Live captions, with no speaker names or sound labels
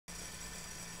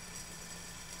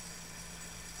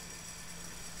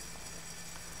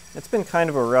It's been kind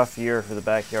of a rough year for the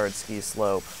backyard ski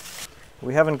slope.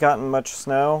 We haven't gotten much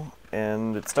snow,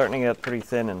 and it's starting to get pretty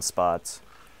thin in spots.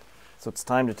 So it's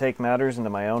time to take matters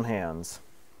into my own hands.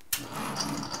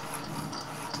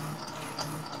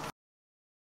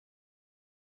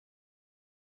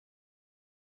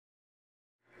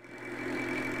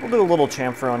 We'll do a little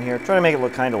chamfer on here, try to make it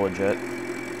look kind of legit.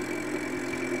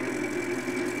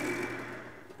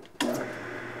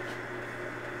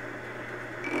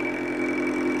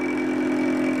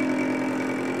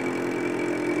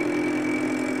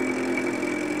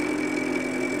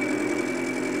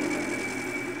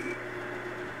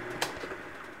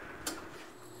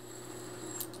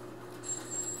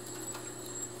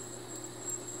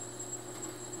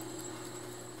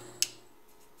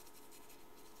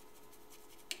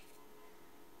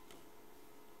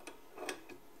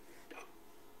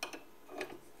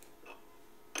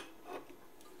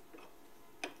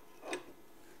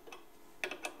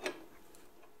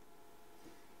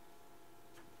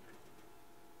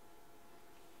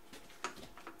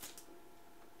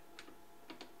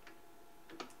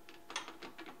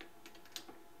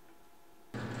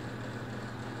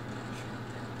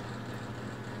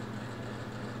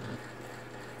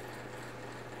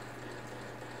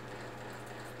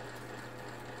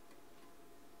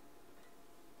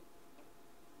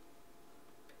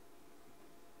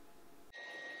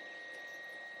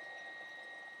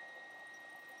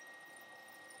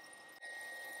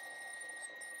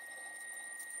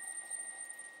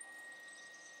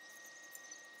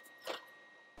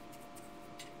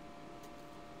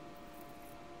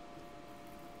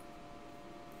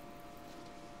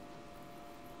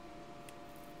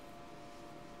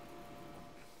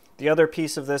 The other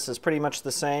piece of this is pretty much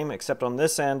the same, except on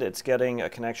this end it's getting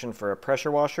a connection for a pressure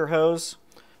washer hose.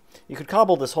 You could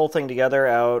cobble this whole thing together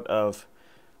out of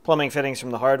plumbing fittings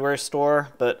from the hardware store,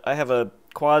 but I have a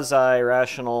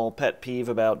quasi-rational pet peeve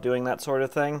about doing that sort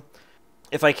of thing.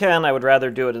 If I can, I would rather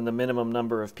do it in the minimum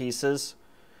number of pieces.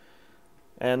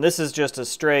 And this is just a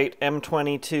straight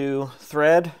M22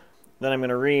 thread. Then I'm going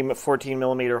to ream a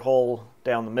 14mm hole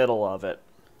down the middle of it.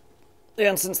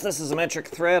 And since this is a metric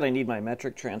thread, I need my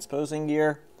metric transposing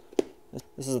gear.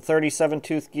 This is a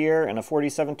 37-tooth gear and a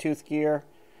 47-tooth gear.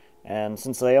 And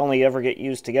since they only ever get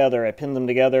used together, I pin them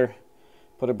together,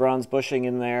 put a bronze bushing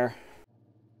in there.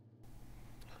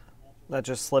 That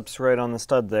just slips right on the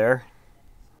stud there.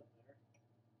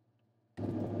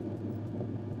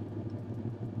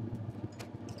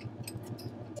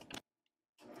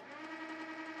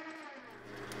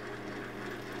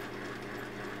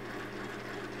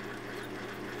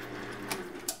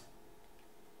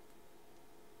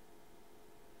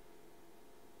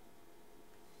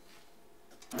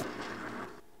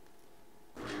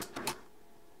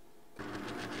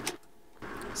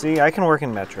 See, I can work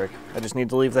in metric. I just need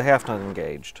to leave the half nut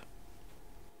engaged.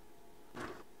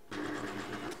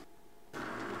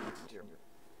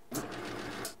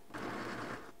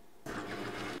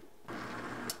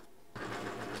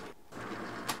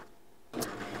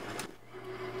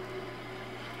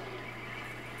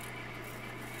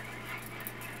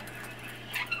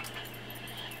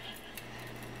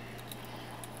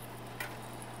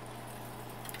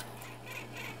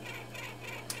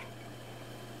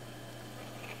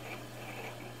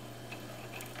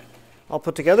 All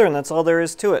put together, and that's all there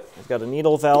is to it. I've got a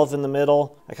needle valve in the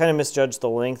middle. I kind of misjudged the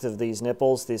length of these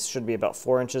nipples. These should be about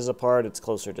 4 inches apart. It's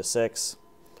closer to 6.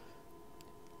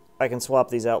 I can swap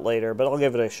these out later, but I'll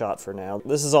give it a shot for now.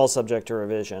 This is all subject to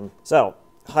revision. So,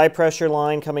 high pressure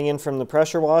line coming in from the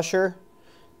pressure washer.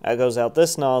 That goes out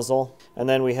this nozzle. And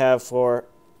then we have, for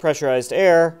pressurized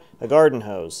air, a garden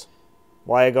hose.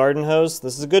 Why a garden hose?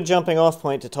 This is a good jumping off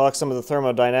point to talk some of the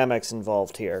thermodynamics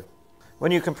involved here.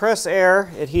 When you compress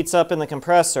air, it heats up in the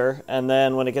compressor, and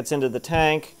then when it gets into the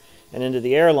tank and into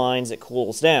the air lines, it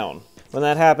cools down. When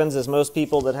that happens, as most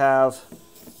people that have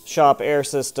shop air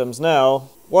systems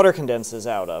know, water condenses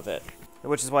out of it,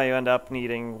 which is why you end up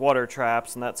needing water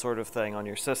traps and that sort of thing on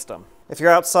your system. If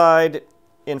you're outside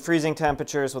in freezing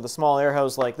temperatures with a small air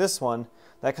hose like this one,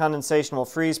 that condensation will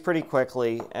freeze pretty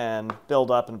quickly and build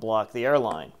up and block the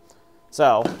airline.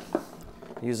 So,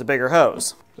 use a bigger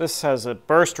hose. This has a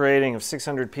burst rating of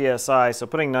 600 psi, so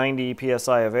putting 90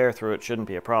 psi of air through it shouldn't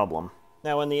be a problem.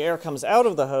 Now when the air comes out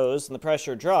of the hose and the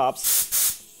pressure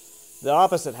drops, the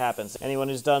opposite happens. Anyone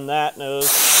who's done that knows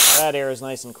that air is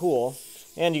nice and cool,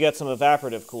 and you get some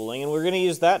evaporative cooling, and we're going to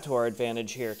use that to our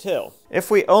advantage here too. If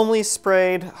we only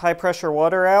sprayed high pressure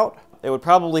water out, it would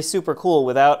probably super cool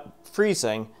without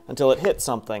freezing until it hit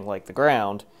something like the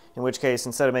ground, in which case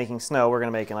instead of making snow, we're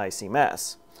going to make an icy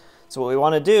mess. So what we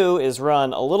want to do is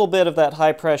run a little bit of that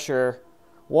high pressure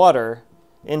water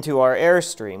into our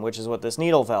airstream, which is what this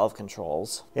needle valve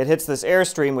controls. It hits this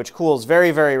airstream, which cools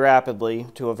very, very rapidly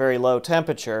to a very low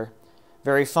temperature.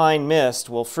 Very fine mist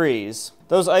will freeze.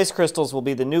 Those ice crystals will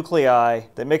be the nuclei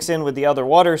that mix in with the other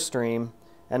water stream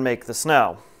and make the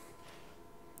snow.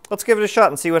 Let's give it a shot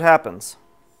and see what happens.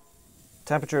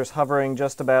 Temperature is hovering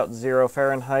just about 0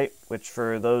 Fahrenheit, which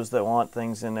for those that want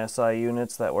things in SI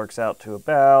units, that works out to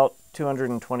about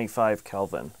 225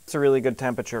 Kelvin. It's a really good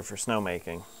temperature for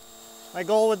snowmaking. My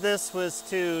goal with this was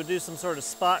to do some sort of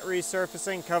spot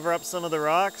resurfacing, cover up some of the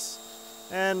rocks,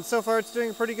 and so far it's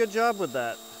doing a pretty good job with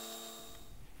that.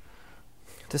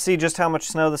 To see just how much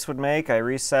snow this would make, I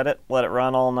reset it, let it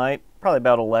run all night, probably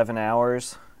about 11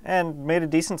 hours, and made a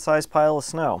decent sized pile of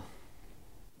snow.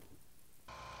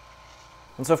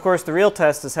 And so of course the real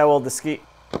test is how well the ski...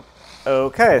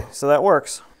 Okay, so that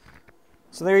works.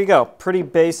 So there you go, pretty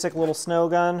basic little snow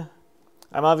gun.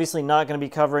 I'm obviously not going to be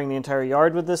covering the entire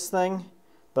yard with this thing,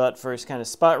 but for kind of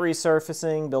spot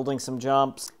resurfacing, building some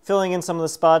jumps, filling in some of the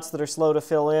spots that are slow to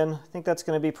fill in, I think that's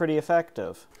going to be pretty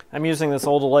effective. I'm using this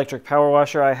old electric power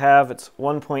washer I have. It's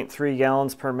 1.3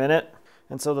 gallons per minute.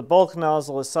 And so the bulk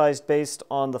nozzle is sized based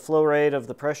on the flow rate of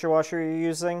the pressure washer you're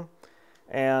using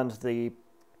and the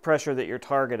pressure that you're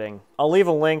targeting. I'll leave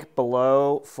a link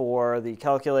below for the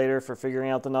calculator for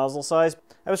figuring out the nozzle size.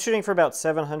 I was shooting for about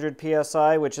 700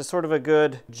 psi, which is sort of a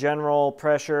good general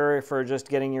pressure for just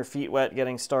getting your feet wet,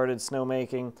 getting started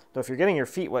snowmaking. Though if you're getting your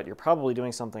feet wet, you're probably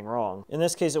doing something wrong. In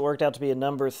this case, it worked out to be a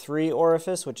number 3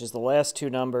 orifice, which is the last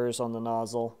 2 numbers on the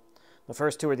nozzle. The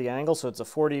first 2 are the angle, so it's a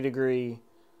 40-degree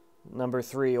number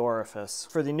 3 orifice.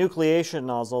 For the nucleation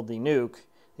nozzle, the nuke,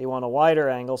 you want a wider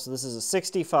angle, so this is a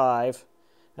 65.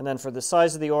 And then for the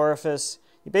size of the orifice,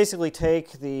 you basically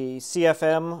take the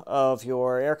CFM of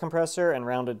your air compressor and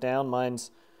round it down.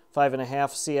 Mine's 5.5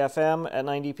 CFM at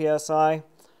 90 psi,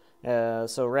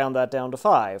 so round that down to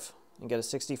 5 and get a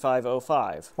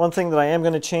 6505. One thing that I am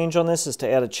going to change on this is to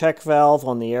add a check valve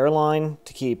on the airline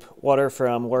to keep water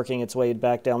from working its way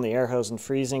back down the air hose and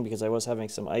freezing, because I was having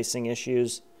some icing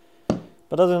issues.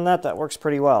 But other than that, that works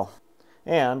pretty well.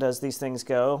 And as these things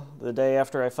go, the day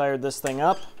after I fired this thing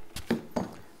up,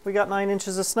 we got 9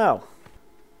 inches of snow.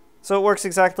 So it works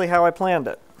exactly how I planned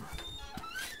it.